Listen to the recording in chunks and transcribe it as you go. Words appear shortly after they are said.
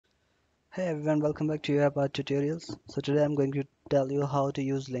Hey everyone, welcome back to UiPath tutorials. So today I'm going to tell you how to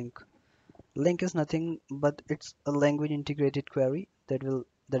use Linq. Linq is nothing but it's a language integrated query that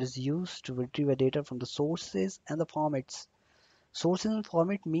is used to retrieve a data from the sources and the formats. Sources and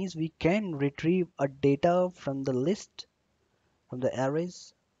format means we can retrieve a data from the list, from the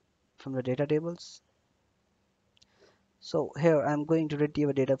arrays, from the data tables. So here I'm going to retrieve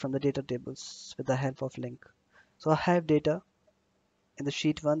a data from the data tables with the help of Linq. So I have data in the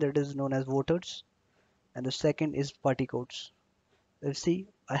sheet 1 that is known as voters, and the second is party codes. Let's see,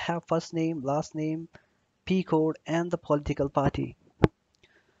 I have first name, last name, Pcode, and the political party.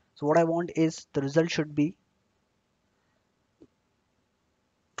 So what I want is the result should be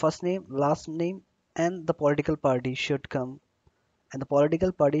first name, last name, and the political party should come, and the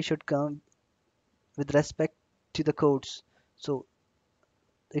political party should come with respect to the codes. So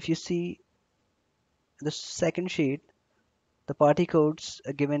if you see the second sheet, the party codes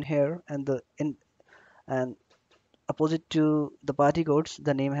are given here, and the in and opposite to the party codes,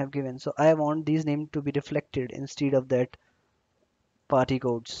 the name have given. So I want these names to be reflected instead of that party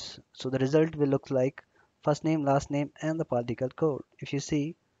codes. So the result will look like first name, last name, and the particle code. If you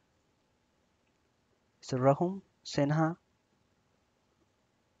see, it's Rahum Sinha,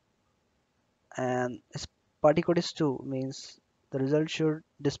 and its party code is 2, means the result should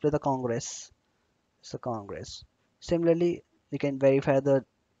display the Congress. It's the Congress. Similarly, we can verify the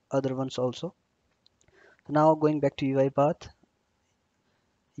other ones also. Now going back to UiPath,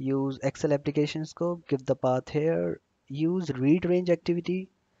 use Excel application scope, give the path here, use read range activity,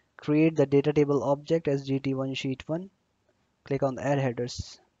 create the data table object as GT1 sheet 1, click on the add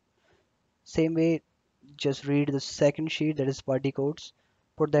headers. Same way, just read the second sheet, that is party codes,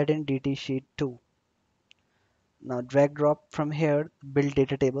 put that in DT sheet 2. Now drag drop from here, build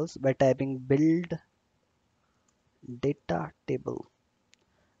data tables by typing build data table,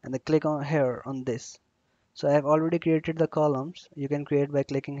 and then click on here on this. So I have already created the columns. You can create by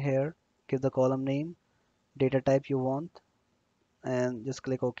clicking here, give the column name, data type you want, and just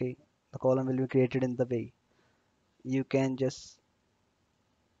click OK. The column will be created in the way. You can just,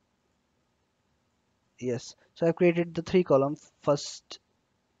 yes. So I've created the 3 columns. First,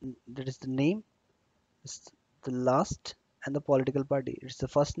 that is the name, is the last, and the political party. It's the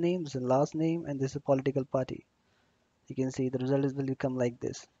first name, this is the last name, and this is the political party. You can see the result will become like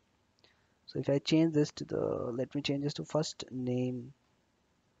this. So if I change this to let me change this to first name,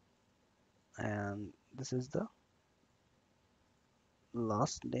 and this is the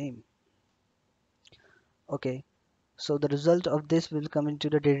last name. Okay, so the result of this will come into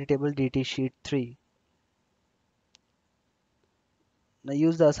the data table DT sheet 3. Now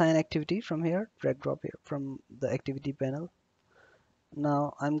use the assign activity from here, drag drop here from the activity panel.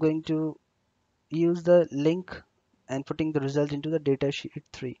 Now I'm going to use the link and putting the result into the data sheet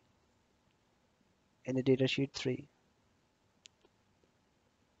 3, in the data sheet 3.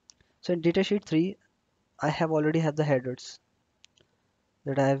 So in data sheet 3, I have already have the headers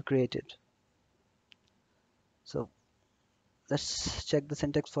that I have created. So let's check the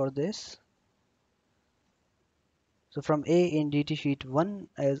syntax for this. So from A in DT sheet 1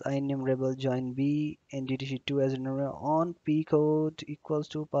 as enumerable, join B in DT sheet 2 as enumerable on Pcode equals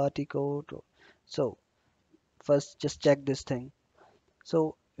to party code. So first just check this thing.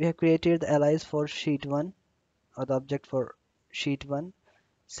 So we have created the allies for sheet 1, or the object for sheet 1.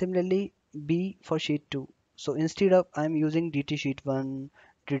 Similarly, B for sheet 2. So instead of I'm using DT sheet 1,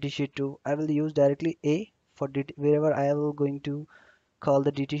 DT sheet 2, I will use directly A for DT, wherever I will going to call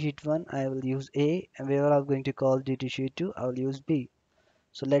the DT sheet 1, I will use A, and wherever I'm going to call DT sheet 2, I will use B.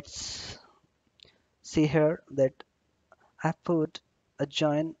 So let's see here that I put a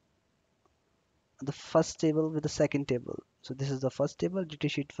join the first table with the second table. So this is the first table, DT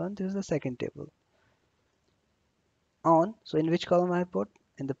sheet 1, this is the second table. On, so in which column I put?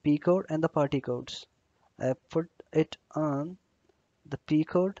 In the P code and the party codes. I put it on the P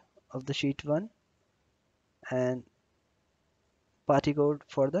code of the sheet 1 and party code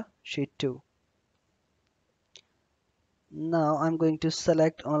for the sheet 2. Now I'm going to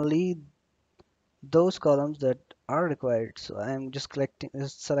select only those columns that are required. So I'm just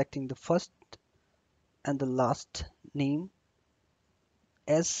selecting the first and the last name,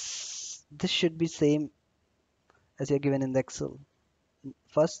 as this should be same as you're given in the Excel,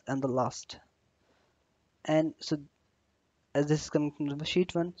 first and the last. And so as this is coming from the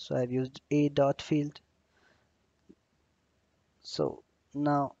sheet 1, so I've used a.Field. So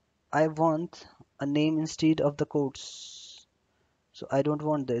now I want a name instead of the codes. So I don't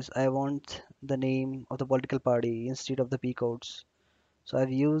want this. I want the name of the political party instead of the P codes. So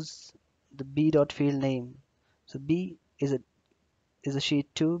I've used the b.Field name. So B is a is a sheet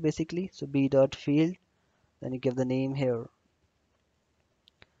 2 basically. So b.Field, then you give the name here,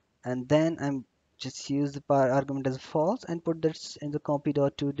 and then I'm just use the argument as false and put this in the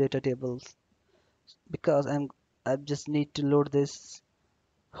copy.toDataTables because I just need to load this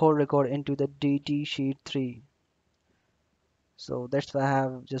whole record into the DT sheet 3. So that's why I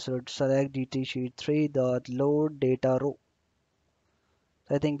have just wrote select DT sheet 3 dot load data row.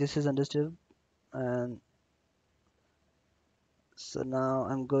 So I think this is understood, and so now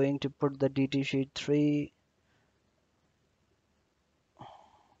I'm going to put the DT sheet 3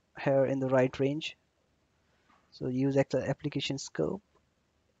 here in the right range. So use application scope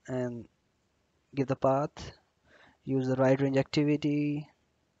and give the path. Use the right range activity.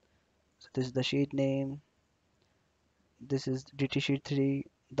 So this is the sheet name. This is DT sheet 3,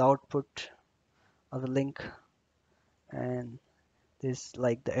 the output of the link, and this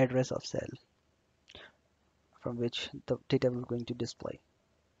like the address of cell from which the data will going to display.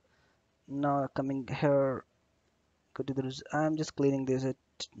 Now coming here, go to the I'm just cleaning this.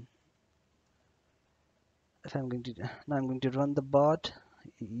 If I'm going to now I'm going to run the bot,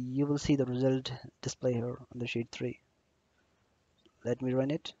 you will see the result display here on the sheet 3. Let me run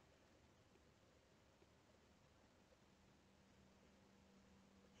it.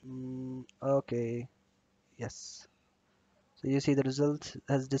 Okay, yes. So you see the result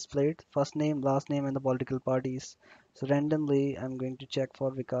has displayed first name, last name, and the political parties. So randomly, I'm going to check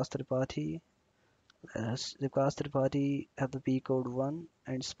for Vikas Tripathi. Vikas Tripathi have the Pcode 1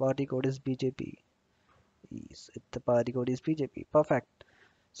 and its party code is BJP. Yes, the party code is BJP. Perfect.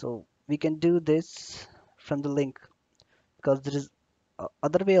 So we can do this from the link because there is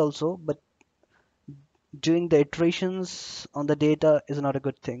other way also, but doing the iterations on the data is not a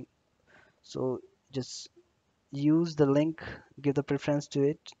good thing. So just use the link, give the preference to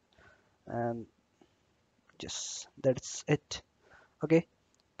it, and just that's it. Okay,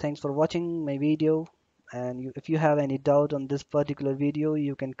 thanks for watching my video, and if you have any doubt on this particular video,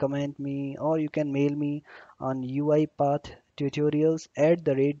 you can comment me or you can mail me on UiPath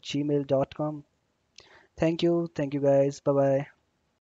tutorials@gmail.com. Thank you guys, bye bye.